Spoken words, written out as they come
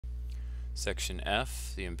Section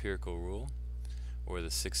F, the empirical rule, or the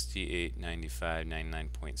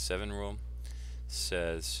 6895-99.7 rule,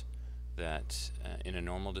 says that in a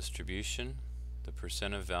normal distribution, the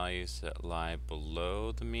percent of values that lie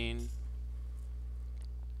below the mean,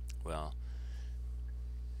 well,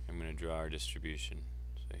 I'm going to draw our distribution.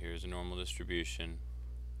 So here's a normal distribution.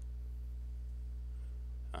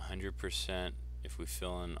 100%, if we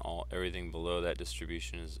fill in everything below that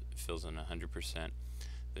distribution fills in 100%.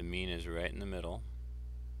 The mean is right in the middle,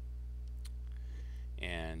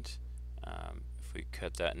 and if we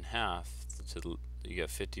cut that in half, you got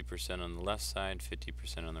 50% on the left side,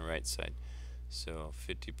 50% on the right side. So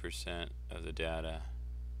 50% of the data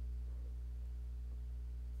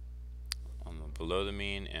on the below the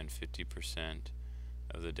mean and 50%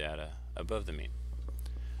 of the data above the mean.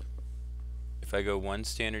 If I go one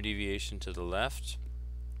standard deviation to the left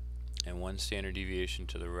and one standard deviation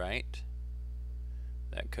to the right,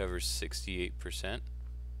 that covers 68%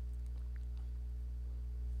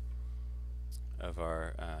 of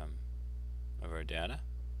our data.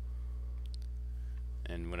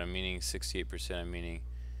 And when I'm meaning 68%, I'm meaning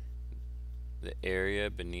the area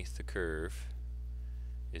beneath the curve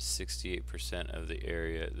is 68% of the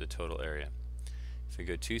area, the total area. If we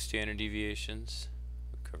go two standard deviations,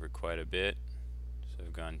 we've covered quite a bit. So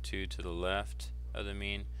I've gone 2 to the left of the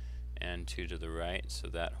mean and 2 to the right, so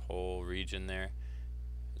that whole region there,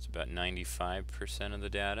 it's about 95% of the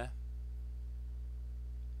data.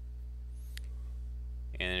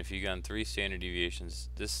 And if you've gone 3 standard deviations,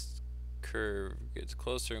 this curve gets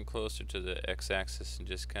closer and closer to the x-axis and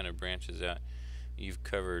just kind of branches out. You've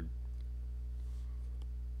covered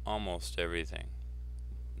almost everything,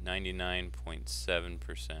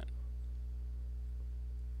 99.7%.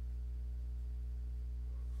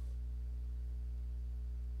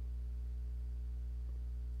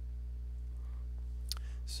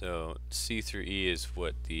 So C through E is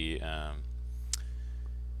what the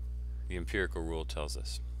empirical rule tells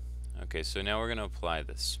us. Okay, so now we're going to apply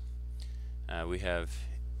this. We have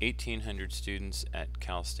 1,800 students at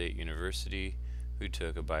Cal State University who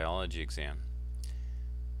took a biology exam.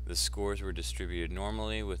 The scores were distributed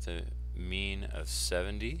normally with a mean of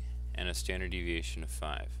 70 and a standard deviation of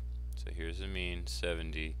 5. So here's the mean,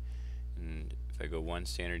 70, and if I go one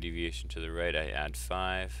standard deviation to the right, I add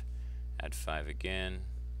 5 again,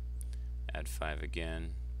 add 5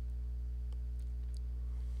 again,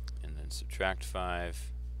 and then subtract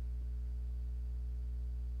 5.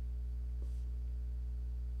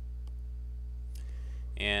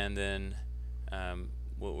 And then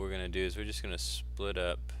what we're going to do is we're just going to split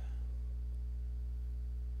up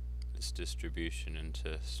this distribution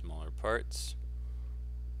into smaller parts.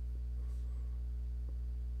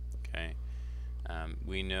 Okay,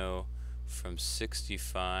 we know from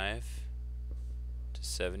 65 to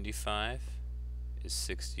 75 is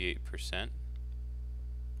 68%,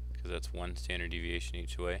 because that's one standard deviation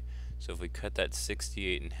each way. So if we cut that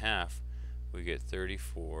 68 in half, we get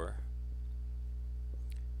 34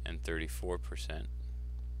 and 34%.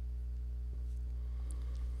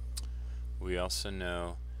 We also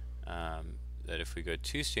know that if we go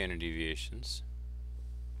 2 standard deviations,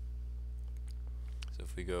 so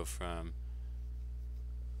if we go from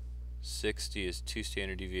 60 is 2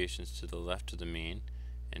 standard deviations to the left of the mean,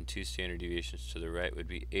 and 2 standard deviations to the right would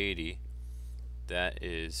be 80. That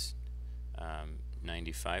is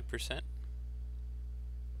 95%.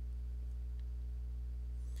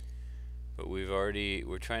 But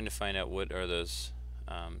we're trying to find out what are those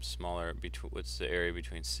smaller, what's the area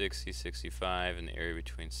between 60, 65, and the area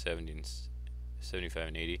between 75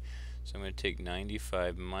 and 80. So I'm going to take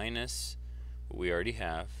 95 minus what we already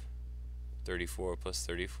have, 34 plus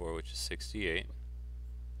 34, which is 68.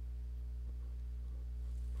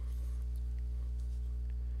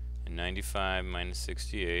 And 95 minus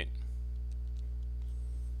 68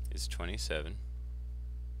 is 27.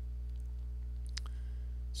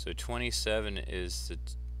 So 27 is the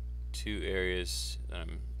two areas,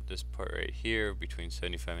 this part right here between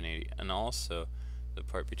 75 and 80, and also the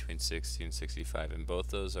part between 60 and 65, and both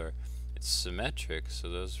those it's symmetric, so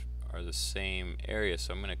those are the same area.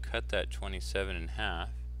 So I'm going to cut that 27 in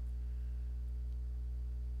half,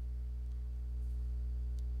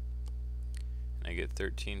 and I get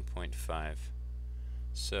 13.5.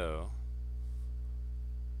 So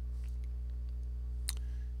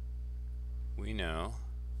we know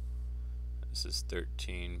this is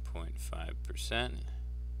 13.5%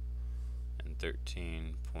 and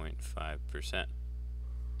 13.5%.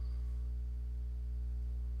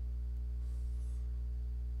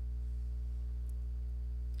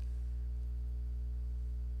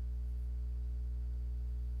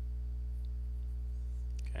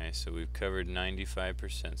 Okay, Okay, so we've covered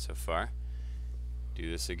 95% so far.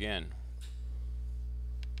 Do this again.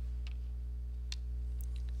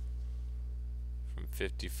 From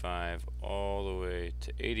 55 all the way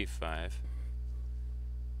to 85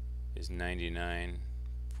 is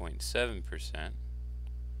 99.7%,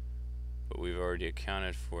 but we've already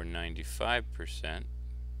accounted for 95%.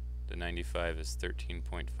 The 95 is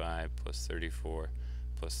 13.5 plus 34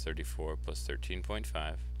 plus 34 plus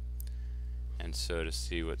 13.5. And so to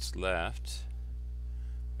see what's left,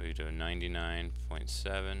 we do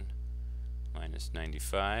 99.7 minus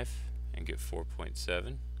 95 and get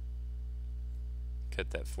 4.7.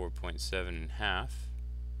 Cut that 4.7 in half.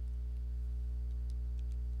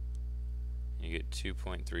 And you get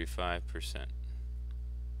 2.35%.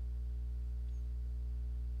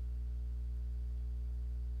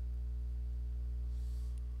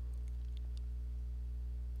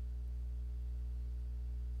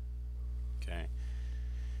 Okay.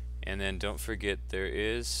 And then don't forget there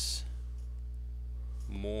is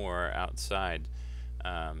more outside,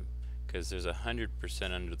 because there's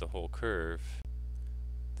 100% under the whole curve.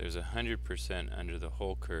 There's 100% under the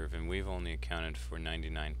whole curve, and we've only accounted for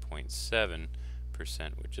 99.7%,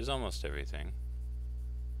 which is almost everything.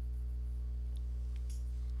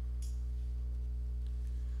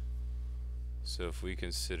 So if we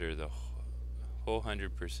consider the whole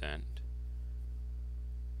 100%,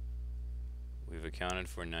 we've accounted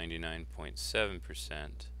for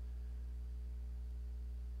 99.7%.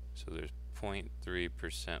 So there's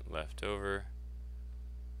 0.3% left over,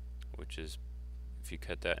 which is, if you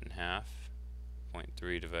cut that in half,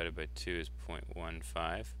 0.3 divided by 2 is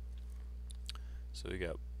 0.15. So we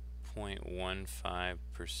got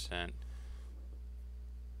 0.15%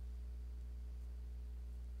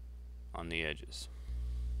 on the edges.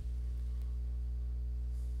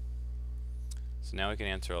 So now we can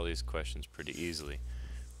answer all these questions pretty easily.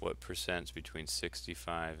 What percent's between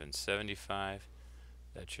 65 and 75?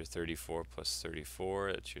 That's your 34 plus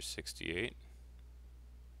 34, that's your 68.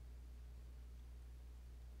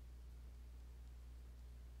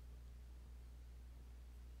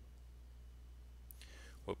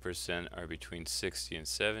 What percent are between 60 and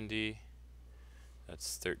 70?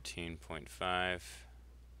 That's 13.5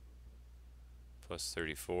 plus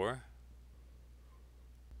 34,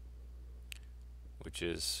 which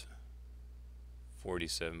is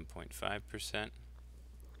 47.5%.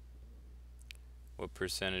 What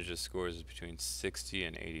percentage of scores is between 60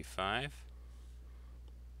 and 85?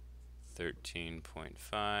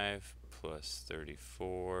 13.5 plus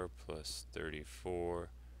 34 plus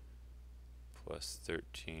 34 plus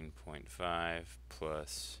 13.5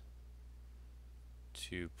 plus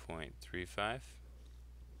 2.35.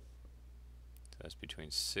 So that's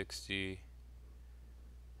between 60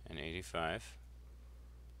 and 85.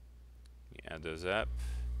 You add those up.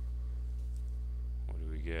 What do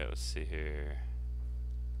we get? Let's see here.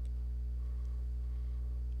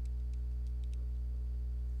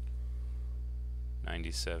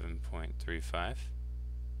 $97.35.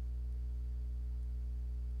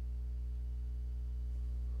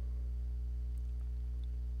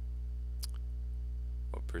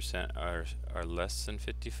 What percent are less than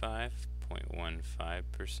 55?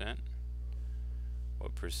 0.15%.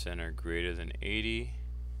 What percent are greater than 80?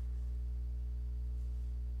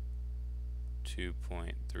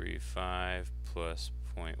 2.35 plus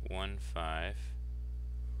 0.15,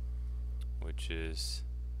 which is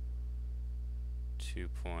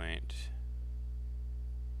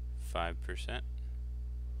 2.5%.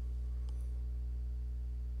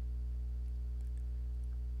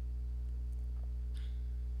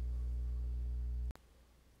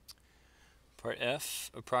 Part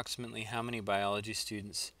F, approximately how many biology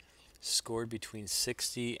students scored between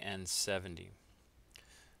 60 and 70?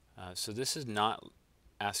 So this is not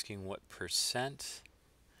asking what percent,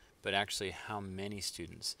 but actually how many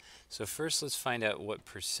students. So first let's find out what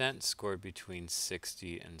percent scored between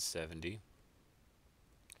 60 and 70.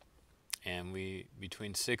 And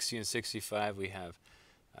between 60 and 65 we have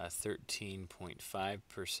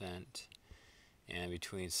 13.5%, and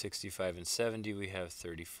between 65 and 70 we have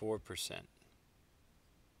 34%,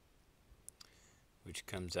 which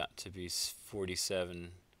comes out to be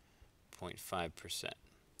 47.5%.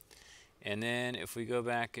 And then if we go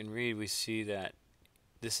back and read, we see that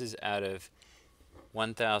this is out of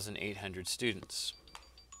 1,800 students.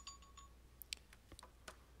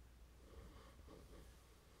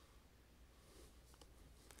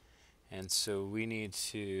 And so we need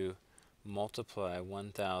to multiply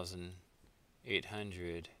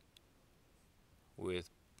 1,800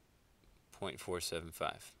 with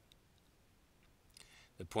 0.475.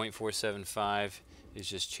 The 0.475 is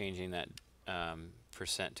just changing that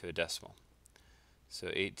percent to a decimal. So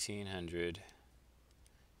 1800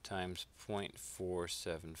 times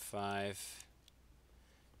 0.475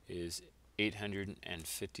 is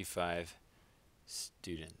 855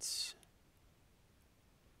 students.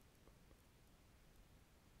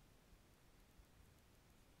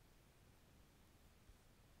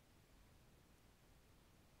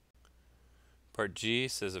 Part G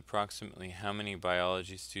says approximately how many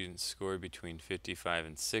biology students scored between 55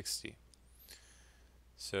 and 60.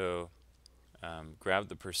 So grab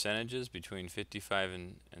the percentages between 55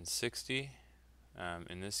 and 60.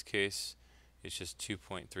 In this case, it's just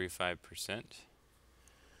 2.35%.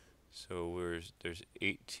 So there's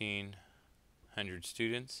 1,800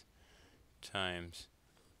 students times,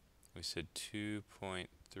 we said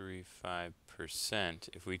 2.35%.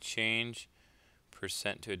 If we change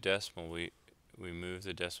percent to a decimal, we move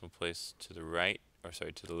the decimal place to the right, or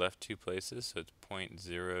sorry, to the left 2 places, so it's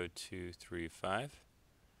 0.0235.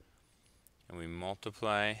 And we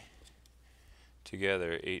multiply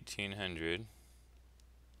together 1,800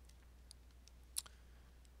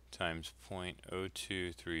 times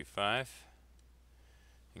 0.0235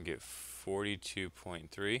 and get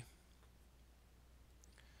 42.3.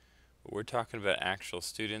 But we're talking about actual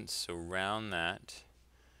students, so round that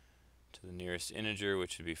to the nearest integer,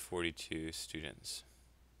 which would be 42 students.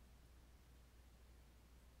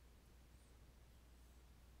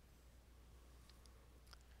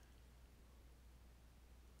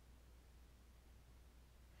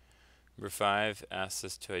 Number 5 asks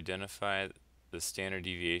us to identify the standard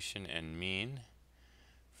deviation and mean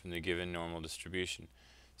from the given normal distribution.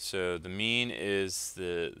 So the mean is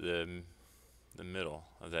the middle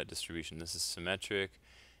of that distribution. This is symmetric,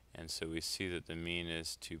 and so we see that the mean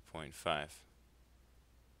is 2.5.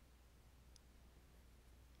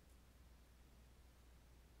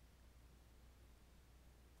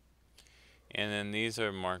 And then these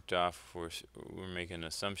are marked off. We're making an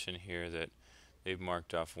assumption here that they've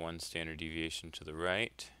marked off one standard deviation to the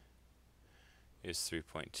right is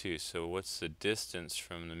 3.2. So what's the distance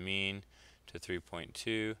from the mean to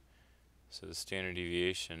 3.2? So the standard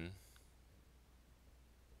deviation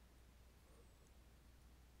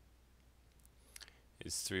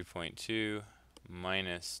is 3.2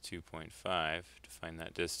 minus 2.5 to find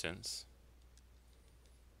that distance.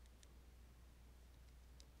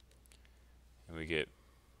 And we get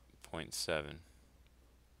 0.7.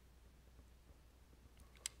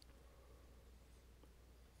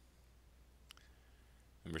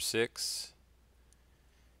 Number 6,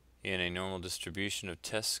 in a normal distribution of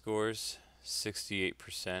test scores,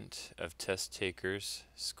 68% of test takers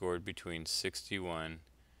scored between 61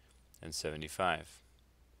 and 75.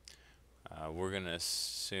 We're going to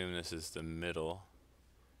assume this is the middle,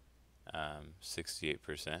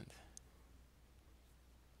 68%.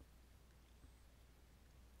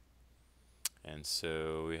 And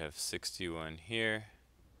so we have 61 here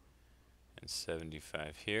and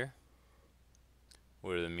 75 here.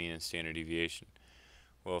 What are the mean and standard deviation?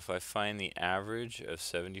 Well, if I find the average of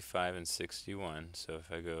 75 and 61, so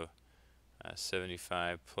if I go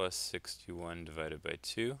 75 plus 61 divided by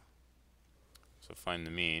 2, so find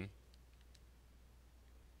the mean.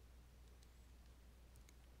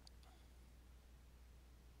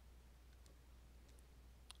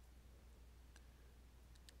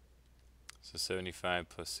 So 75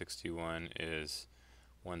 plus 61 is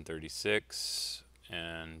 136,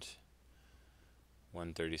 and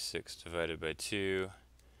 136 divided by 2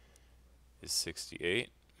 is 68.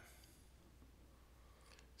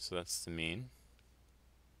 So that's the mean.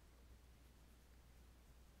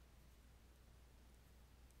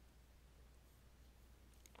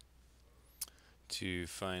 To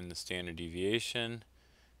find the standard deviation,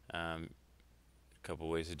 a couple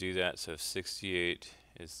ways to do that. So if 68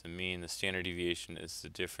 is the mean, the standard deviation is the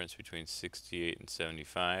difference between 68 and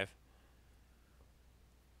 75.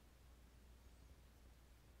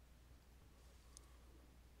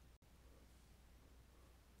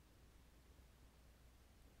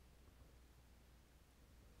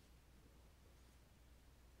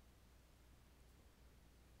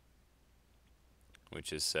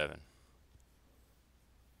 Which is 7.